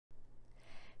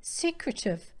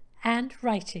secretive and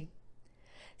writing.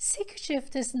 Secretive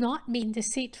does not mean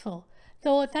deceitful,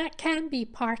 though that can be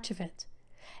part of it.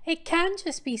 It can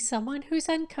just be someone who's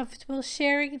uncomfortable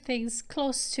sharing things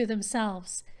close to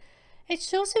themselves. It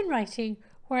shows in writing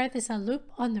where there's a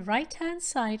loop on the right-hand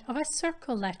side of a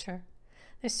circle letter.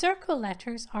 The circle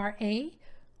letters are A,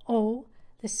 O,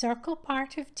 the circle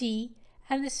part of D,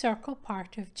 and the circle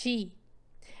part of G.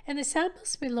 In the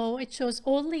samples below, it shows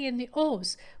only in the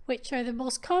O's, which are the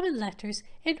most common letters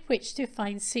in which to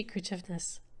find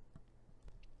secretiveness.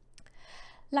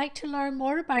 Like to learn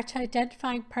more about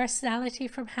identifying personality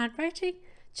from handwriting?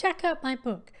 Check out my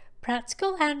book,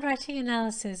 Practical Handwriting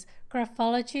Analysis,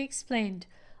 Graphology Explained.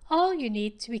 All you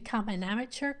need to become an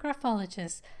amateur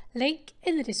graphologist. Link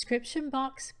in the description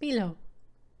box below.